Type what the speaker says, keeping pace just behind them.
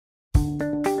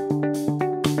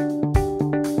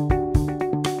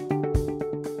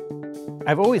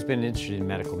I've always been interested in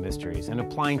medical mysteries and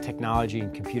applying technology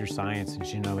and computer science and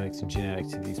genomics and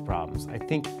genetics to these problems. I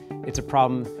think it's a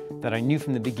problem that I knew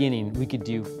from the beginning we could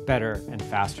do better and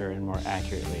faster and more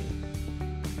accurately.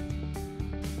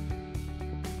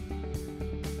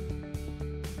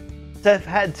 I've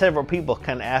had several people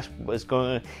kind of ask what's going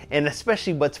on, and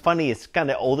especially what's funny is kind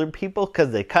of older people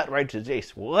because they cut right to the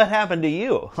chase. What happened to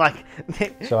you?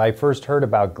 So I first heard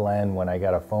about Glenn when I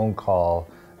got a phone call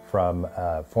from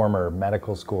a former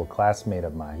medical school classmate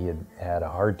of mine. He had had a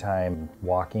hard time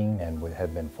walking and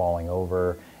had been falling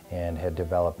over and had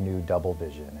developed new double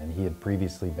vision, and he had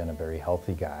previously been a very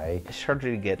healthy guy. I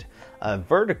started to get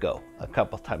vertigo a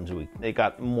couple times a week. They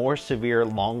got more severe,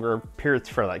 longer periods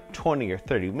for like 20 or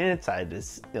 30 minutes. I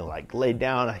just lay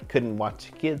down, I couldn't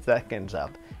watch the kids, that kind of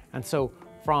stuff. And so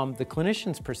from the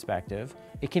clinician's perspective,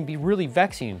 it can be really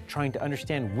vexing trying to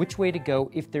understand which way to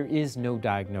go if there is no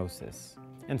diagnosis.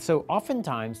 And so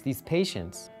oftentimes these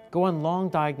patients go on long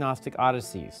diagnostic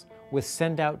odysseys with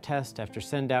send-out test after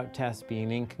send-out test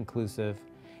being inconclusive,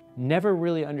 never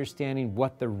really understanding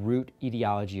what the root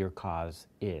etiology or cause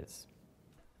is.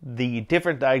 The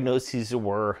different diagnoses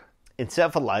were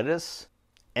encephalitis,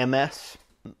 MS,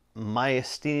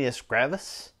 myasthenia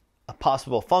gravis, a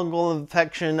possible fungal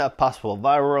infection, a possible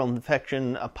viral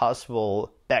infection, a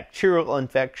possible bacterial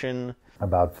infection.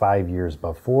 About 5 years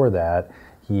before that,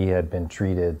 he had been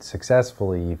treated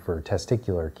successfully for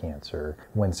testicular cancer.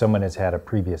 When someone has had a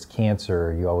previous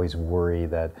cancer, you always worry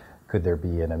that could there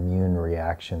be an immune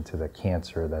reaction to the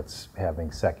cancer that's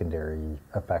having secondary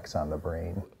effects on the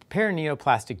brain.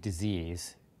 Paraneoplastic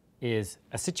disease is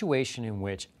a situation in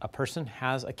which a person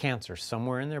has a cancer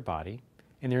somewhere in their body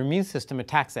and their immune system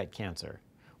attacks that cancer,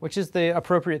 which is the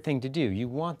appropriate thing to do. You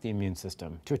want the immune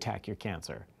system to attack your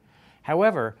cancer.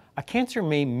 However, a cancer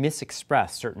may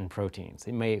misexpress certain proteins.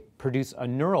 It may produce a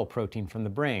neural protein from the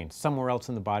brain somewhere else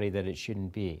in the body that it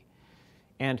shouldn't be.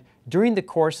 And during the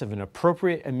course of an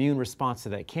appropriate immune response to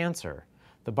that cancer,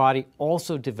 the body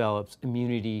also develops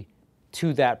immunity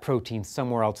to that protein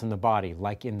somewhere else in the body,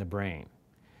 like in the brain.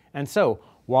 And so,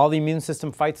 while the immune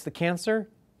system fights the cancer,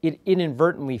 it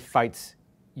inadvertently fights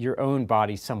your own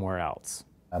body somewhere else.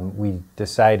 We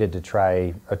decided to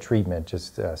try a treatment,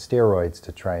 just steroids,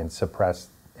 to try and suppress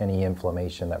any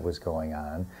inflammation that was going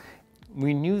on.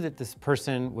 We knew that this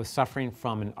person was suffering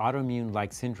from an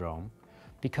autoimmune-like syndrome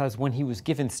because when he was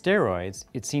given steroids,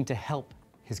 it seemed to help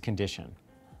his condition.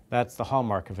 That's the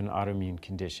hallmark of an autoimmune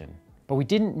condition. But we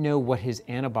didn't know what his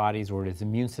antibodies or his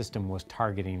immune system was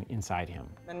targeting inside him.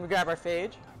 Then we grab our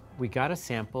phage. We got a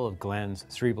sample of Glenn's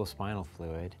cerebrospinal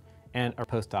fluid and our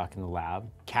postdoc in the lab,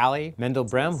 Callie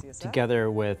Mendel-Brem, together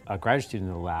with a graduate student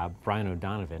in the lab, Brian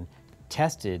O'Donovan,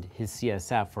 tested his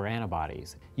CSF for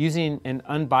antibodies. Using an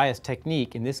unbiased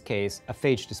technique, in this case, a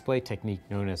phage display technique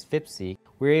known as FIPSeq,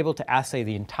 we were able to assay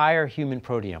the entire human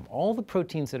proteome, all the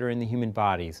proteins that are in the human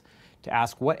bodies, to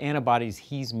ask what antibodies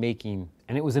he's making.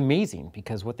 And it was amazing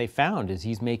because what they found is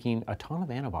he's making a ton of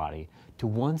antibody to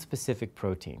one specific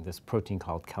protein, this protein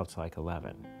called Couch-like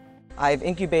 11. I've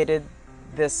incubated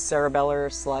this cerebellar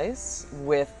slice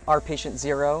with our patient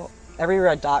 0. Every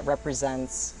red dot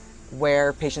represents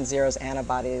where patient 0's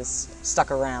antibodies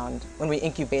stuck around when we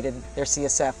incubated their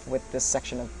CSF with this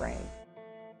section of brain.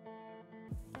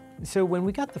 So when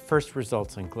we got the first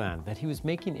results on Glenn, that he was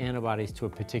making antibodies to a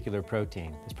particular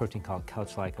protein, this protein called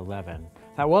Couch-like 11,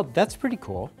 I thought, well, that's pretty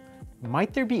cool.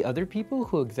 Might there be other people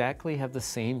who exactly have the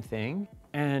same thing?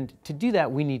 And to do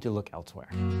that, we need to look elsewhere.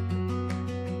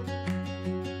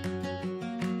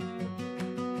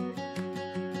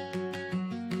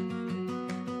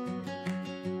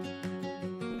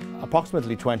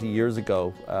 Approximately 20 years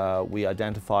ago, we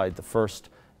identified the first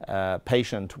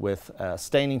patient with a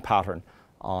staining pattern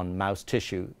on mouse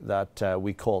tissue that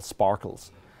we call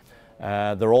sparkles.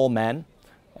 They're all men.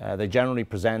 They generally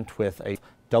present with a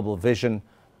double vision,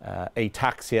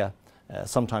 ataxia,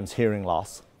 sometimes hearing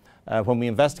loss. When we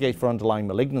investigate for underlying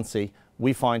malignancy,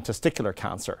 we find testicular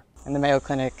cancer. And the Mayo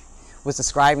Clinic was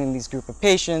describing these group of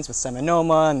patients with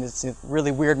seminoma and this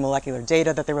really weird molecular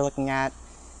data that they were looking at.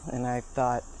 And I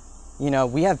thought, you know,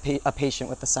 we have a patient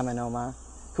with a seminoma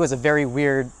who has a very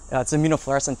weird, it's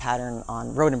immunofluorescent pattern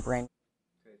on rodent brain.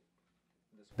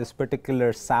 This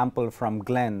particular sample from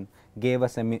Glenn gave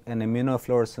us an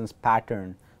immunofluorescence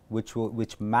pattern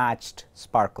which matched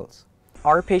sparkles.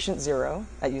 Our patient 0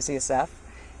 at UCSF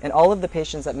and all of the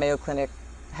patients that Mayo Clinic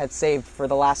had saved for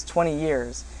the last 20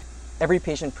 years, every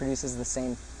patient produces the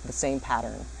same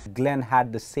pattern. Glenn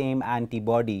had the same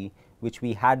antibody which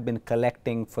we had been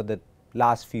collecting for the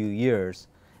last few years,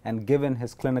 and given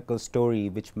his clinical story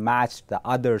which matched the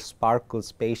other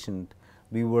sparkles patient,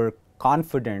 we were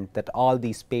confident that all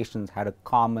these patients had a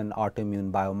common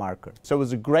autoimmune biomarker. So it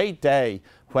was a great day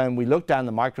when we looked down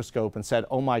the microscope and said,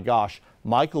 oh my gosh,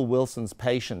 Michael Wilson's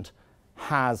patient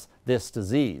has this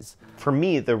disease. For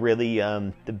me,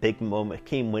 the big moment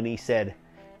came when he said,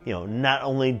 you know, not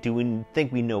only do we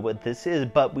think we know what this is,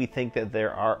 but we think that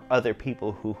there are other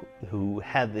people who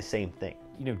have the same thing.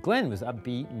 You know, Glenn was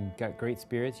upbeat and got great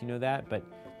spirits, you know that, but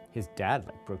his dad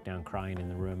broke down crying in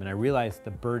the room, and I realized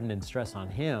the burden and stress on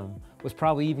him was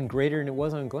probably even greater than it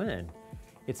was on Glenn.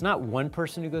 It's not one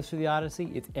person who goes through the Odyssey,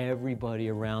 it's everybody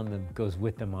around them goes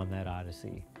with them on that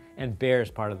Odyssey and bears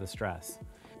part of the stress.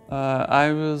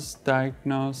 I was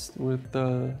diagnosed with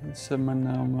the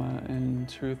seminoma in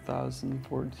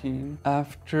 2014.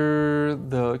 After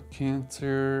the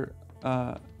cancer,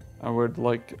 I would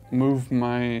move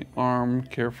my arm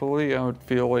carefully. I would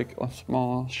feel like a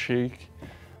small shake.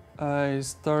 I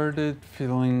started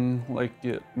feeling like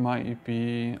it might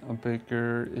be a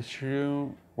bigger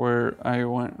issue, where I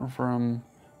went from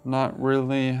not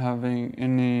really having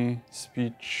any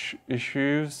speech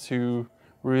issues to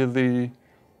really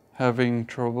having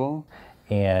trouble.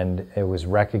 And it was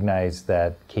recognized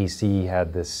that KC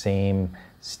had the same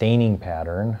staining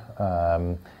pattern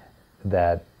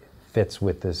that fits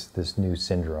with this new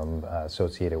syndrome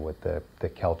associated with the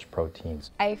Kelch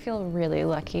proteins. I feel really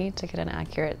lucky to get an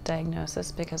accurate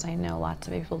diagnosis because I know lots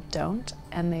of people don't,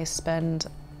 and they spend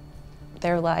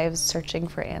their lives searching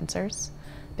for answers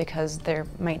because there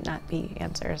might not be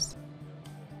answers.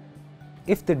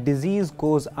 If the disease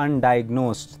goes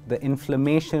undiagnosed, the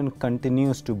inflammation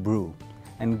continues to brew,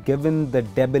 and given the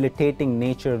debilitating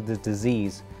nature of this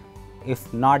disease,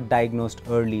 if not diagnosed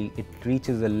early, it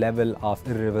reaches a level of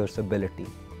irreversibility.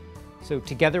 So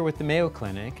together with the Mayo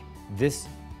Clinic, this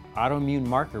autoimmune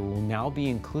marker will now be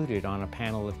included on a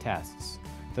panel of tests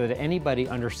so that anybody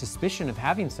under suspicion of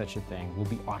having such a thing will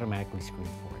be automatically screened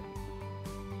for it.